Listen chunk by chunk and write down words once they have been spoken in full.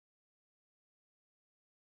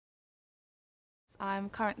I'm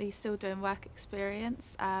currently still doing work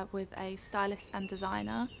experience with a stylist and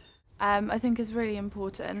designer. I think is really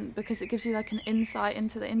important because it gives you like an insight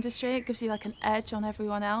into the industry. It gives you like an edge on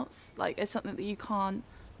everyone else. Like it's something that you can't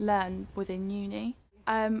learn within uni.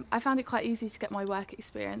 I found it quite easy to get my work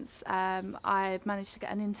experience. I managed to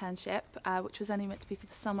get an internship, which was only meant to be for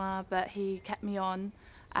the summer, but he kept me on,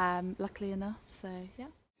 luckily enough. So yeah.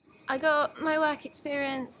 I got my work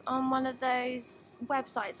experience on one of those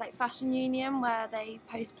websites like Fashion Union where they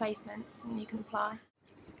post placements and you can apply.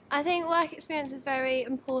 I think work experience is very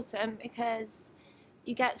important because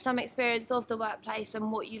you get some experience of the workplace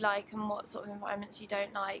and what you like and what sort of environments you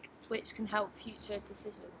don't like, which can help future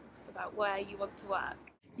decisions about where you want to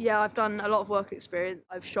work. Yeah, I've done a lot of work experience.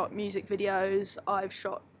 I've shot music videos, I've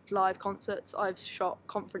shot live concerts, I've shot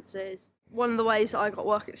conferences. One of the ways that I got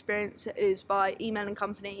work experience is by emailing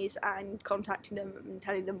companies and contacting them and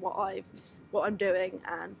telling them what I'm doing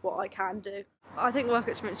and what I can do. I think work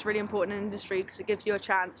experience is really important in industry because it gives you a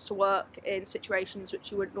chance to work in situations which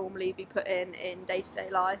you wouldn't normally be put in day-to-day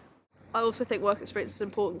life. I also think work experience is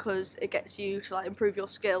important because it gets you to improve your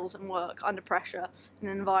skills and work under pressure in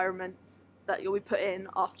an environment that you'll be put in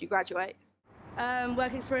after you graduate.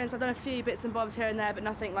 Work experience, I've done a few bits and bobs here and there, but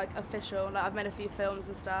nothing official. I've made a few films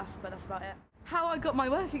and stuff, but that's about it. How I got my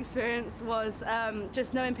work experience was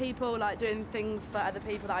just knowing people, doing things for other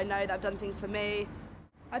people that I know that have done things for me.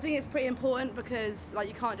 I think it's pretty important because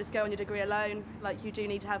you can't just go on your degree alone. You do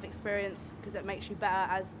need to have experience because it makes you better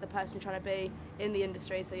as the person you're trying to be in the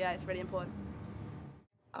industry. So yeah, it's really important.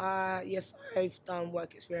 Yes, I've done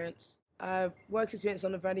work experience. Work experience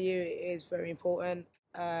on the venue is very important.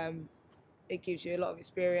 It gives you a lot of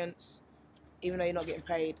experience. Even though you're not getting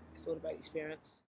paid, it's all about experience.